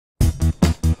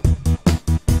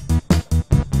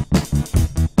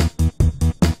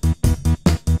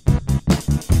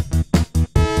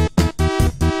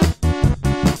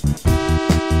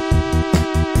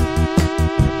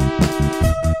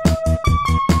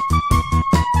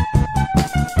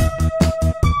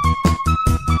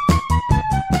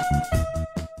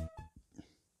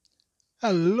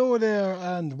Hello there,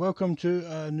 and welcome to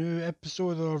a new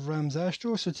episode of Rams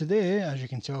Astro. So today, as you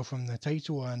can tell from the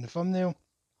title and the thumbnail,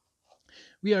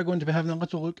 we are going to be having a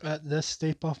little look at this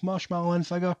Stay Puft Marshmallow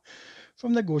figure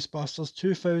from the Ghostbusters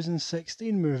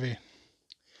 2016 movie.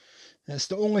 It's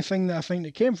the only thing that I think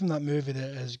that came from that movie that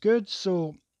is good,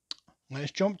 so let's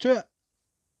jump to it.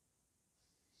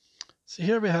 So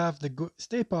here we have the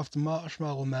Stay Puft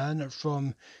Marshmallow Man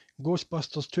from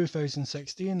Ghostbusters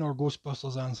 2016, or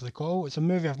Ghostbusters Answer the Call. It's a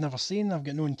movie I've never seen, I've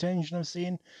got no intention of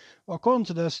seeing. Well, according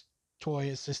to this toy,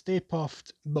 it's the Stay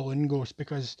Puft Balloon Ghost,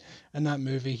 because in that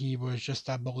movie he was just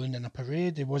a balloon in a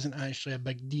parade, he wasn't actually a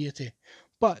big deity.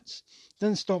 But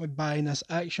didn't stop me buying this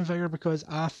action figure because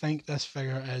I think this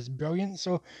figure is brilliant.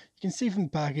 So you can see from the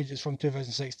package it's from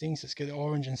 2016, so it's got the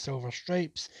orange and silver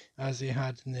stripes as they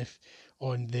had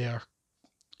on their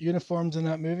uniforms in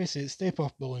that movie. So it's Stay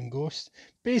Puft Balloon Ghost.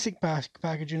 Basic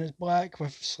packaging is black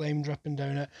with slime dripping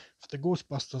down it, with the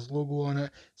Ghostbusters logo on it,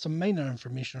 some minor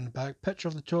information on the back, picture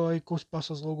of the toy,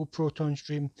 Ghostbusters logo, proton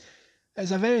stream.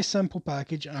 It's a very simple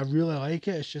package and I really like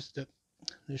it. It's just that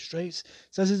the stripes.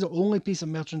 So this is the only piece of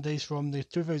merchandise from the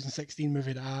 2016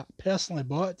 movie that I personally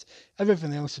bought.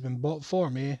 Everything else has been bought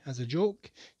for me as a joke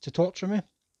to torture me.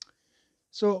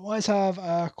 So let's have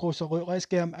a closer look. Let's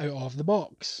get him out of the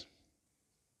box.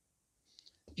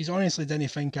 He's honestly didn't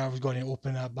think I was going to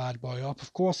open that bad boy up.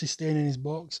 Of course he's staying in his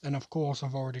box, and of course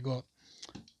I've already got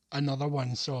another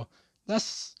one. So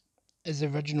this is the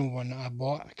original one that I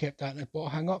bought. I kept that in the bottle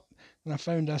hang up, and I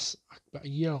found this about a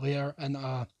year later in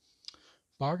a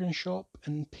bargain shop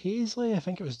in Paisley. I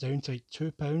think it was down to like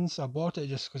 £2. So I bought it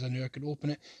just because I knew I could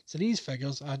open it. So these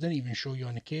figures, I didn't even show you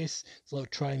on the case. It's a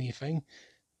little try me thing.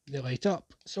 They light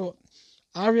up. So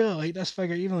I really like this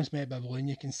figure, even though it's made by a balloon.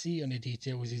 You can see on the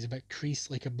details he's a bit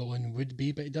creased like a balloon would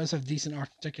be, but he does have decent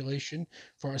articulation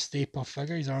for a Stay Puft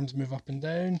figure. His arms move up and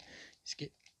down. He's got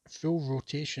full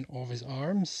rotation of his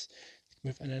arms.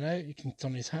 Move in and out. He can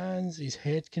turn his hands. His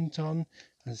head can turn.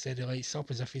 As I said, he lights up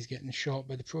as if he's getting shot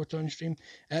by the proton stream.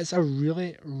 It's a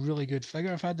really, really good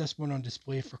figure. I've had this one on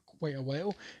display for quite a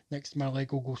while next to my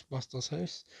Lego Ghostbusters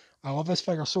house. I love this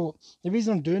figure. So the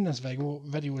reason I'm doing this video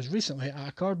was recently at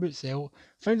a carboot sale,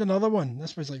 found another one.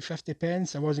 This was like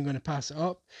 50p. I wasn't going to pass it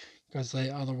up because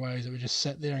otherwise it would just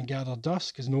sit there and gather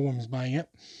dust because no one was buying it.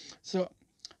 So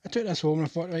I took this home and I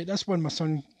thought, right, this one my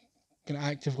son can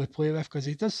actively play with, because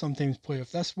he does sometimes play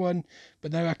with this one,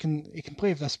 but now he can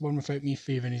play with this one without me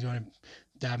fearing he's going to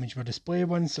damage my display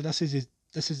one. So this is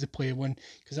the play one,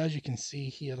 because as you can see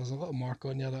here, there's a little mark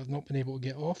on there that I've not been able to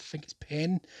get off. I think it's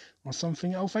pen or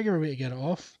something. I'll figure a way to get it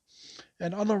off.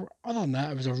 And other than that,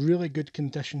 it was a really good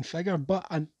condition figure, but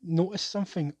I noticed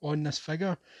something on this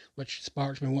figure which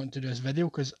sparked me wanting to do this video,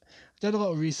 because I did a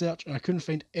little research and I couldn't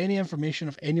find any information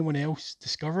of anyone else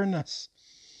discovering this.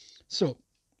 So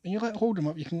when you hold him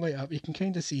up, you can light up, you can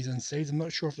kind of see his insides. I'm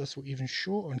not sure if this will even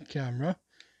show on camera.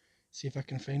 See if I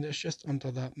can find it. It's just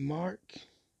under that mark.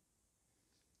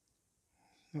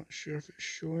 Not sure if it's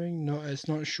showing. No, it's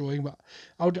not showing, but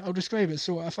I'll describe it.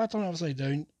 So if I turn it upside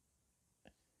down,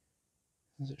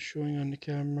 is it showing on the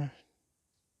camera?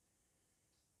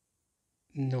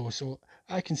 No, so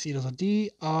I can see there's a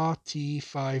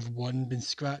DRT51 been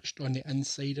scratched on the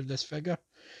inside of this figure.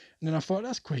 And then I thought,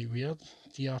 that's quite weird.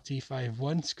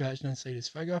 DRT51 scratched inside his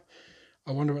figure.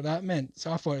 I wonder what that meant.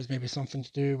 So I thought it was maybe something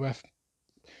to do with,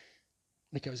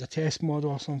 like it was a test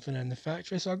model or something in the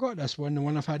factory. So I got this one, the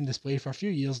one I've had in display for a few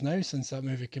years now since that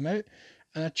movie came out.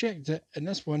 And I checked it, and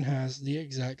this one has the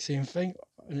exact same thing.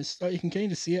 And it's you can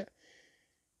kind of see it.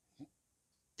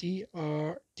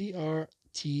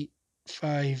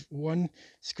 DRT51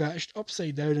 scratched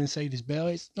upside down inside his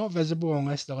belly. It's not visible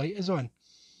unless the light is on.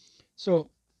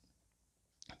 So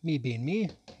me being me,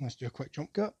 let's do a quick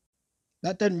jump cut.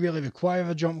 That didn't really require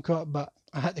a jump cut, but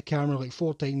I hit the camera like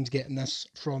 4 times getting this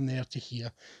from there to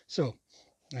here. So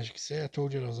as you can see, I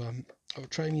told you there's a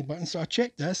try me button. So I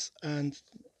checked this, and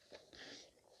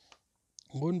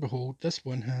lo and behold, this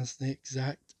one has the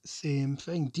exact same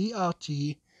thing.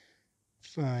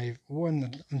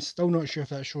 DRT51. I'm still not sure if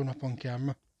that's showing up on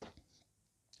camera.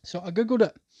 So I googled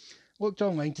it, looked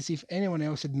online to see if anyone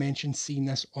else had mentioned seeing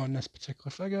this on this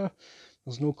particular figure.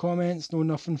 There's no comments, no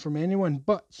nothing from anyone,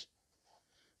 but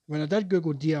when I did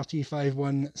Google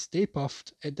DRT51 Stay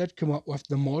Puft, it did come up with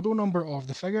the model number of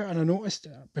the figure, and I noticed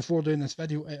before doing this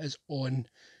video, it is on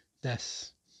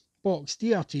this box,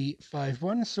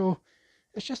 DRT51, so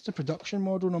it's just the production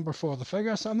model number for the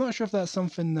figure. So I'm not sure if that's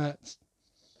something that,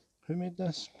 who made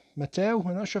this? Mattel?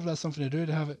 I'm not sure if that's something to do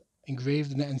to have it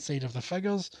engraved in the inside of the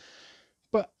figures,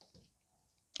 but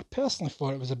I personally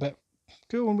thought it was a bit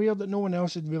cool and weird that no one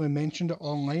else had really mentioned it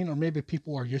online, or maybe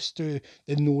people are used to,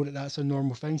 they know that that's a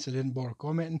normal thing, so they didn't bother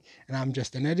commenting, and I'm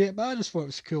just an idiot, but I just thought it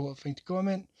was a cool little thing to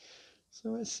comment. So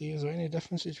let's see, is there any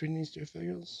difference between these two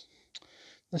figures?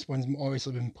 This one's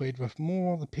obviously been played with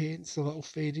more, the paint's a little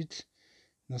faded.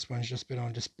 This one's just been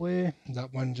on display.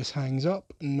 That one just hangs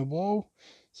up in the wall.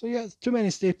 So yeah, it's too many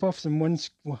Stay Puffs in one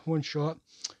shot.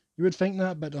 You would think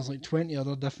that, but there's like 20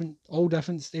 other all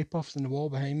different Stay Puffs in the wall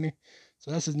behind me.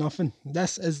 So this is nothing.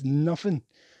 This is nothing.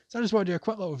 So I just want to do a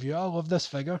quick little review. I love this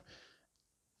figure.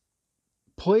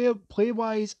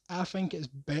 Play-wise, I think it's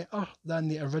better than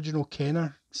the original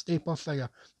Kenner Stay Puft figure,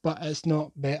 but it's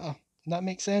not better. That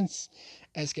makes sense.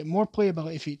 It's got more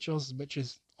playability features, which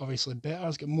is obviously better.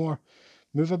 It's got more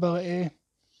movability.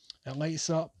 It lights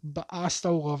up, but I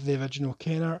still love the original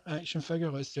Kenner action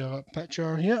figure. Let's do a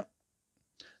picture here.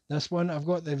 This one, I've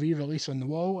got the re-release on the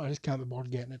wall. I just can't be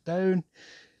bothered getting it down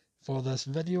for this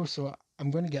video, so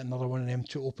I'm going to get another one of them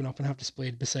to open up and have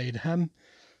displayed beside him.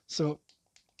 So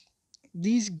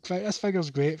this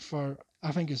figure's great for,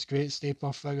 I think it's great Stay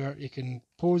Puft figure. You can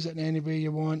pose it in any way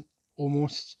you want,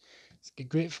 almost. It's got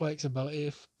great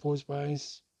flexibility pose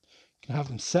wise. You can have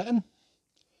them sitting.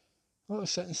 Little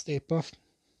sitting Stay Puft.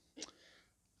 You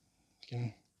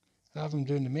can have them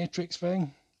doing the Matrix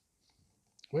thing.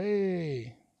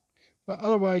 Way. But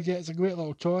otherwise, yeah, it's a great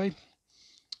little toy.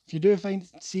 If you do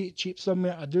see it cheap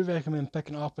somewhere, I do recommend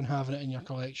picking it up and having it in your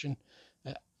collection.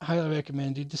 Highly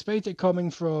recommended. Despite it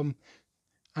coming from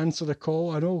Answer the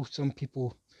Call, I know some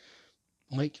people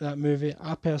like that movie.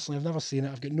 I personally have never seen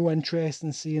it. I've got no interest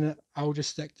in seeing it. I'll just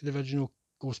stick to the original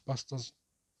Ghostbusters,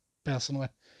 personally.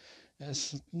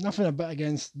 It's nothing a bit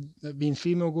against it being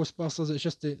female Ghostbusters. It's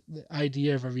just the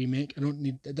idea of a remake.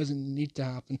 It doesn't need to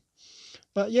happen.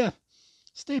 But yeah,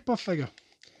 Stay Puft figure.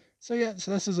 So yeah,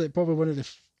 so this is like probably one of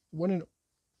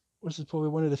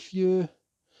the few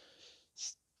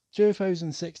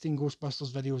 2016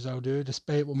 Ghostbusters videos I'll do,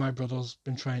 despite what my brother's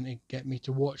been trying to get me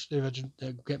to watch the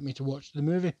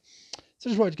movie. So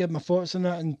I just wanted to give my thoughts on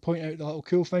that and point out the little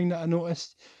cool thing that I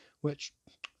noticed, which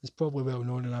is probably well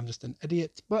known and I'm just an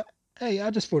idiot, but hey, I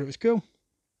just thought it was cool.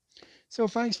 So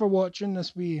thanks for watching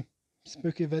this wee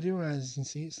spooky video. As you can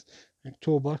see, it's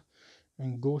October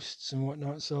and ghosts and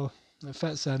whatnot, so it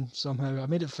fits in somehow. I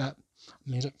made it fit.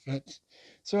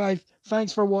 So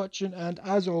thanks for watching, and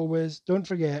as always, don't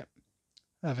forget,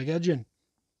 have a good one.